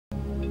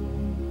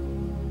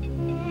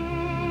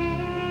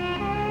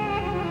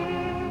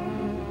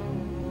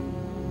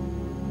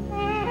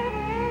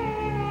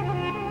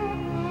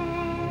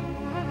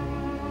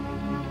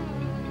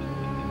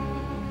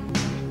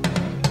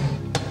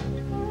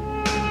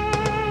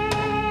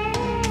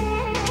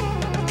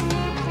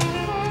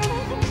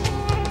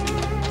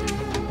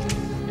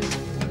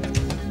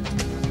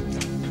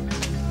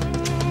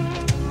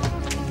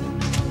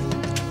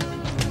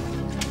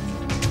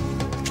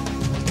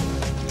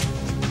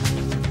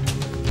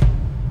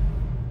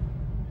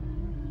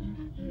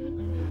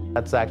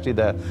That's actually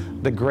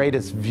the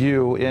greatest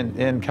view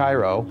in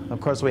Cairo.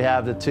 Of course, we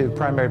have the two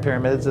primary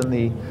pyramids and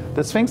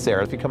the Sphinx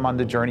there. If you come on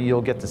the journey,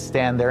 you'll get to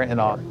stand there in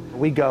awe.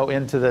 We go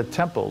into the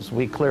temples,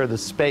 we clear the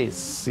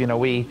space, you know,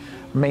 we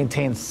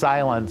maintain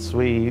silence.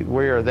 We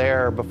are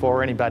there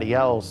before anybody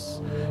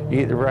else,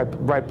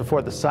 right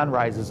before the sun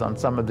rises on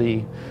some of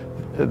the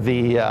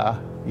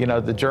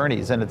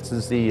journeys. And it's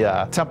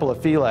the Temple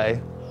of Philae,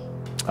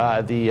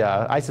 the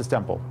Isis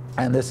temple.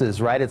 And this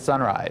is right at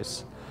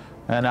sunrise.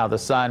 And now the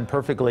sun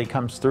perfectly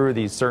comes through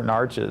these certain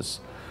arches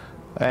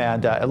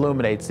and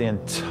illuminates the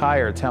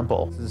entire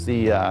temple. This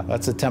is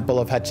that's the temple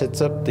of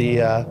Hatshepsut,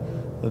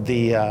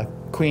 the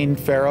Queen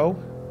Pharaoh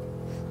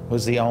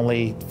was the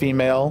only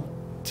female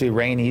to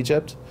reign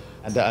Egypt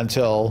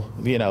until,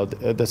 you know,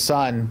 the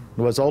son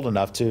was old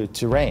enough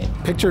to reign.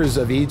 Pictures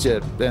of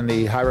Egypt and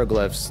the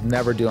hieroglyphs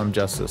never do them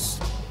justice.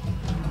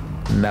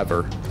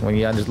 Never. When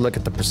you look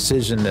at the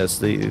precisionness,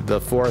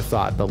 the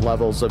forethought, the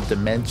levels of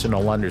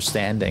dimensional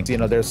understanding, you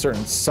know, there's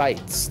certain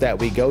sites that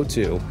we go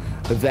to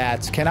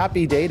that cannot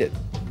be dated,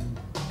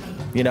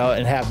 you know,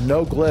 and have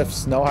no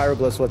glyphs, no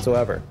hieroglyphs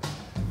whatsoever,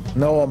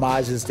 no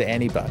homages to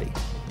anybody.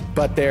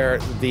 But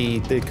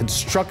the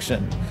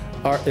construction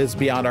is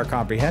beyond our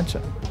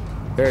comprehension.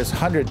 There's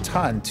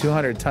 100-ton,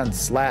 200-ton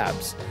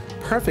slabs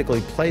perfectly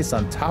placed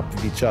on top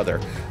of each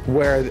other,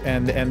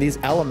 and these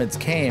elements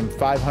came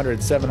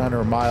 500,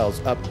 700 miles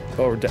up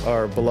or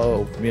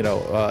below, you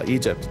know,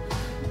 Egypt,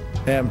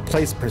 and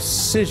placed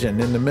precision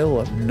in the middle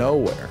of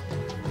nowhere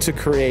to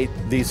create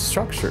these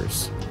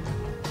structures.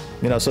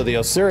 You know, so the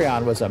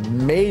Osirion was a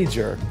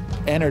major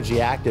energy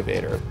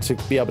activator to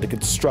be able to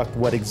construct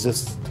what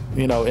exists,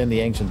 you know, in the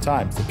ancient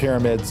times, the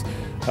pyramids,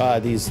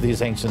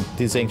 these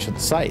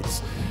ancient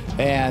sites.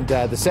 And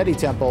the Seti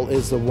Temple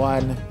is the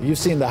one, you've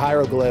seen the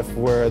hieroglyph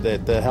where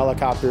the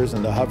helicopters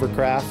and the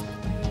hovercraft,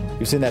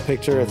 you've seen that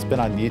picture, it's been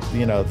on,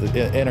 you know,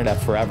 the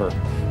internet forever.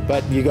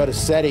 But you go to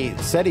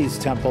Seti's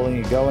temple and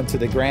you go into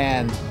the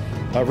grand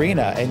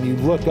arena and you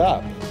look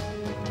up,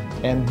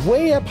 and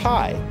way up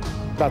high,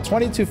 about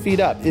 22 feet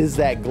up, is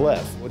that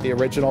glyph. The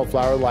original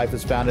flower of life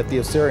is found at the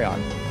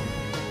Osirion.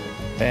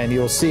 And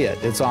you'll see it.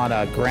 It's on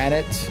a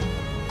granite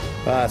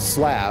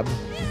slab,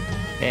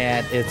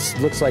 and it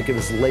looks like it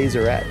was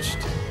laser etched.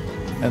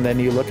 And then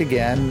you look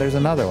again, there's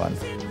another one.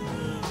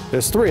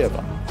 There's three of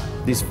them.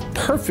 These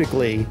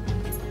perfectly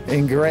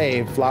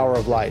engraved flower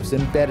of lives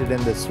embedded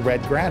in this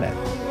red granite,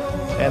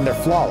 and they're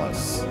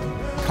flawless.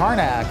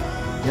 Karnak,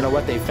 you know,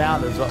 what they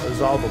found is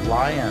all the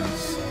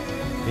lions.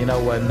 You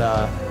know, when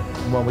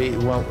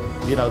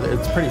you know,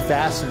 it's pretty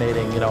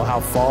fascinating, you know, how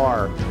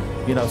far,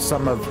 you know,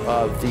 some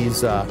of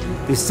these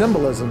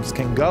symbolisms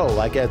can go,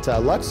 like at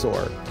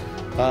Luxor,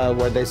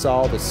 where they saw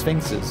all the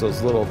sphinxes,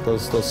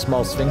 those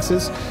small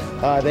sphinxes.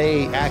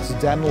 They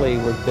accidentally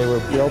were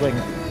building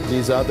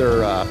these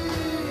other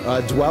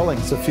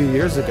dwellings a few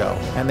years ago,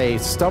 and they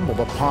stumbled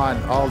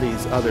upon all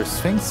these other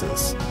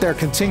sphinxes. They're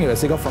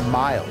continuous, they go for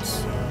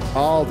miles.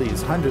 All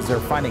these hundreds, they're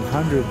finding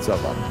hundreds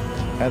of them.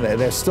 And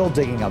they're still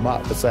digging them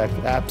up. It's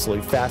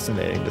absolutely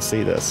fascinating to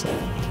see this.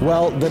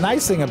 Well, the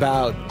nice thing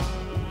about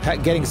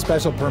getting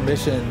special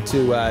permission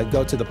to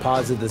go to the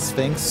pause of the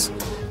Sphinx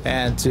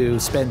and to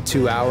spend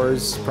 2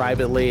 hours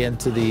privately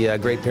into the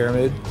Great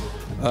Pyramid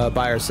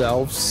by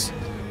ourselves,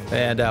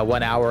 and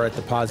 1 hour at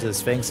the pause of the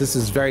Sphinx, this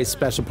is very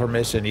special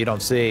permission. You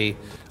don't see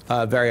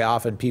very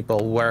often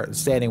people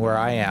standing where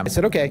I am. I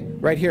said, okay,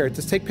 right here,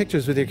 just take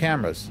pictures with your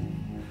cameras.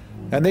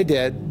 And they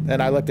did,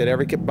 and I looked at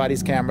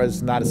everybody's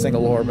cameras, not a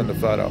single orb in the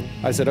photo.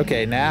 I said,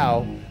 okay,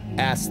 now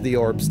ask the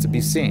orbs to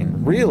be seen.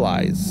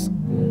 Realize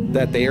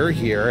that they are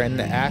here, and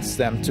ask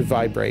them to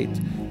vibrate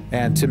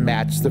and to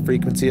match the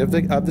frequency of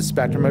the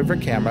spectrum of your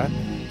camera,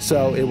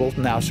 so it will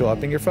now show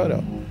up in your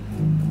photo.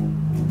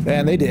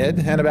 And they did,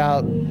 and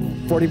about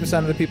 40%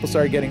 of the people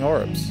started getting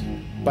orbs.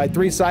 By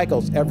 3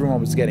 cycles, everyone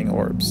was getting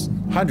orbs.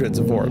 Hundreds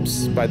of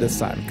orbs by this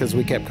time, because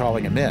we kept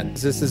calling them in.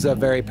 This is a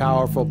very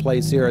powerful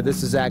place here.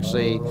 This is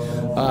actually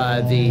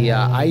the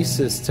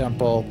Isis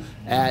temple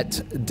at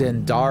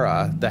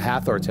Dendara, the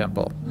Hathor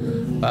temple.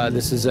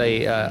 This is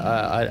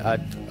a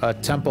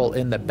temple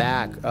in the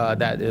back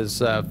that is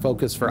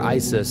focused for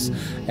Isis,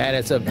 and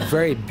it's a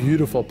very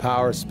beautiful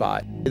power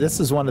spot. This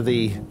is one of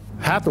the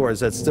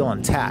Hathors that's still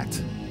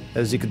intact.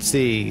 As you can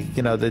see,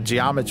 you know, the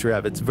geometry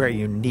of it's very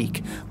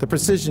unique. The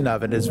precision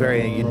of it is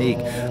very unique.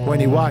 When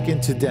you walk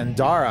into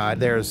Dendara,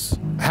 there's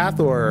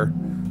Hathor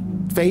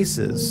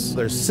faces.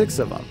 There's 6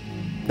 of them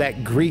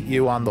that greet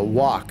you on the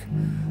walk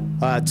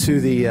to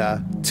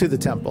the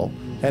temple.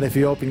 And if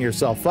you open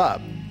yourself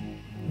up,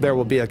 there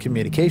will be a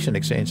communication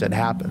exchange that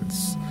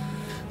happens.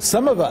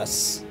 Some of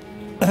us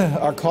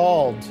are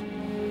called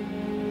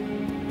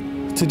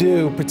to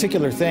do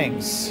particular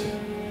things,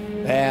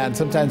 and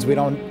sometimes we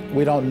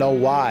don't know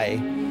why.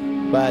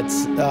 But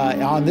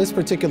on this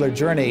particular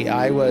journey,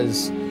 I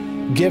was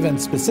given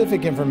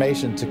specific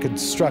information to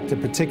construct a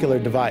particular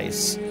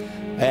device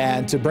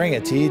and to bring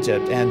it to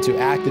Egypt and to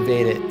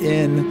activate it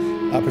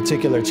in a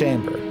particular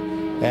chamber.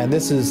 And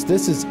this is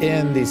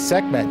in the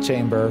Sekhmet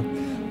chamber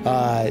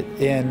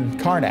in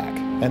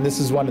Karnak. And this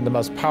is one of the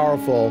most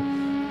powerful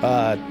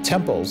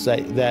temples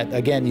that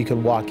again, you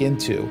can walk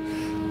into.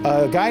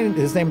 A guy,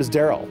 his name is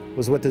Daryl,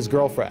 was with his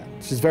girlfriend.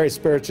 She's very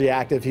spiritually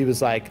active. He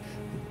was like,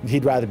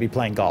 he'd rather be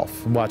playing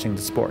golf and watching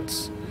the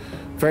sports.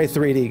 Very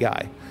 3D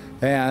guy.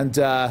 And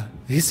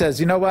he says,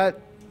 you know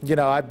what? You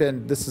know,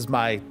 this is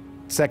my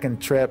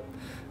second trip,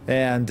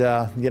 and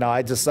you know,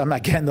 I'm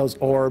not getting those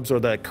orbs or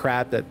the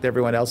crap that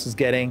everyone else is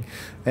getting,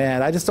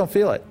 and I just don't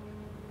feel it.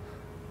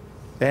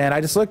 And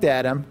I just looked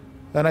at him,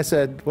 and I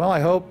said, well, I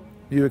hope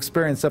you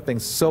experience something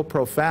so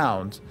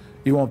profound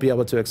you won't be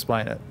able to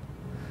explain it.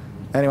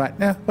 And he went,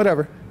 yeah,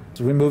 whatever.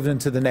 So we moved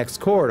into the next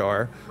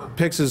corridor.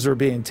 Pictures were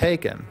being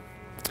taken.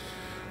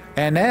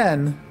 And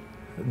then,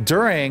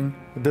 during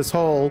this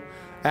whole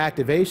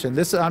activation,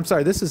 this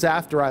is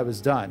after I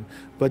was done.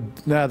 But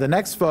now the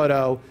next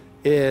photo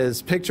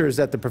is pictures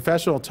that the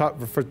professional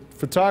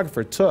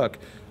photographer took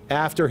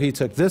after he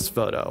took this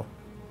photo.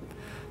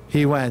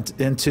 He went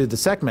into the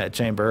SecMed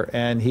chamber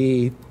and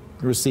he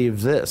received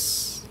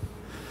this.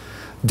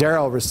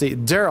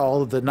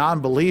 Daryl, the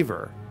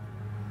non-believer,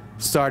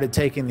 started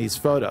taking these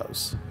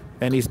photos,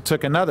 and he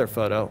took another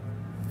photo.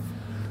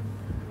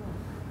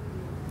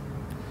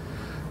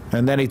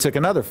 And then he took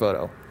another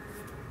photo.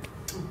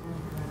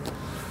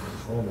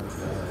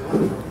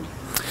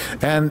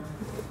 And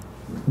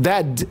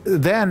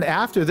then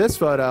after this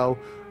photo,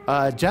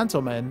 a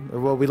gentleman,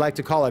 or what we like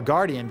to call a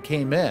guardian,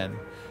 came in,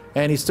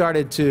 and he stood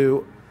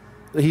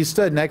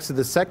next to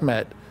the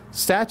SecMed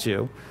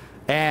statue,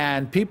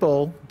 and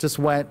people just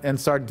went and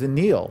started to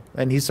kneel,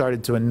 and he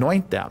started to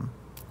anoint them.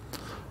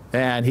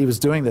 And he was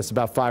doing this,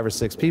 about 5 or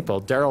 6 people.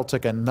 Daryl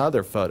took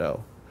another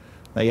photo.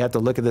 Now you have to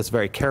look at this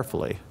very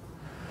carefully.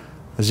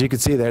 As you can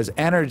see, there's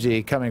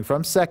energy coming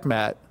from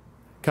SecMed,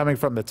 coming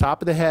from the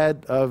top of the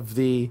head of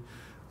the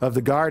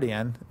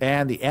guardian,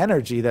 and the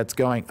energy that's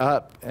going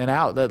up and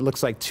out that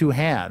looks like 2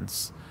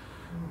 hands.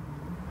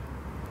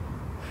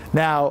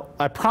 Now,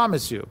 I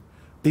promise you,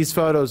 these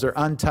photos are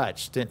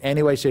untouched in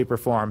any way, shape, or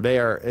form. They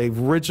are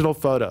original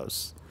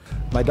photos.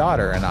 My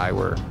daughter and I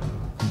were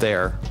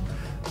there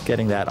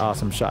getting that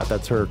awesome shot.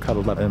 That's her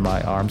cuddled up in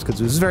my arms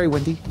because it was very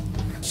windy.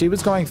 She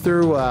was going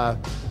through a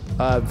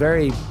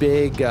very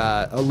big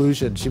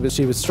illusion. She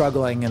was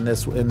struggling in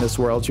this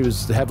world. She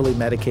was heavily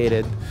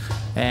medicated,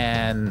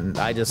 and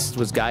I just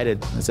was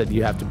guided. I said,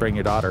 you have to bring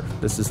your daughter.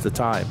 This is the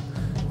time.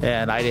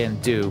 And I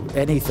didn't do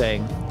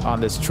anything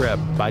on this trip.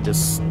 I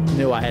just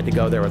knew I had to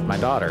go there with my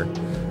daughter.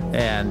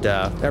 And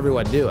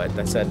everyone knew it.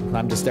 I said,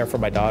 I'm just there for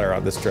my daughter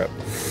on this trip.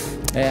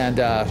 And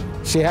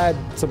she had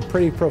some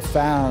pretty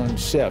profound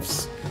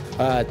shifts.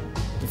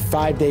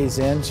 5 days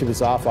in, she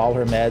was off all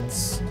her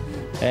meds,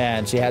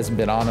 and she hasn't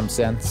been on them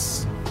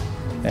since.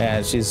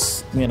 And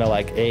she's, you know,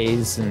 like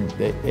A's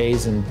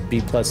and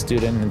B+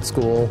 student in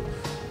school.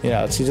 You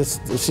know, she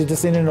just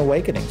needed an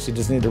awakening. She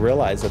just needed to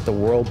realize that the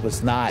world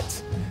was not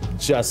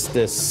just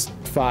this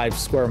 5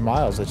 square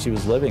miles that she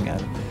was living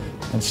in.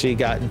 And she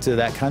got into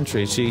that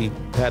country. She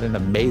had an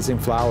amazing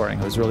flowering.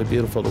 It was really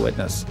beautiful to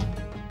witness.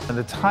 And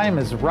the time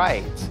is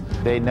right.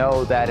 They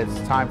know that it's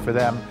time for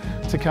them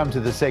to come to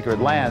the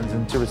sacred lands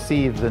and to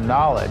receive the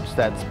knowledge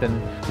that's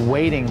been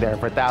waiting there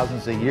for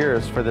thousands of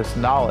years for this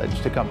knowledge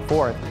to come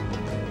forth.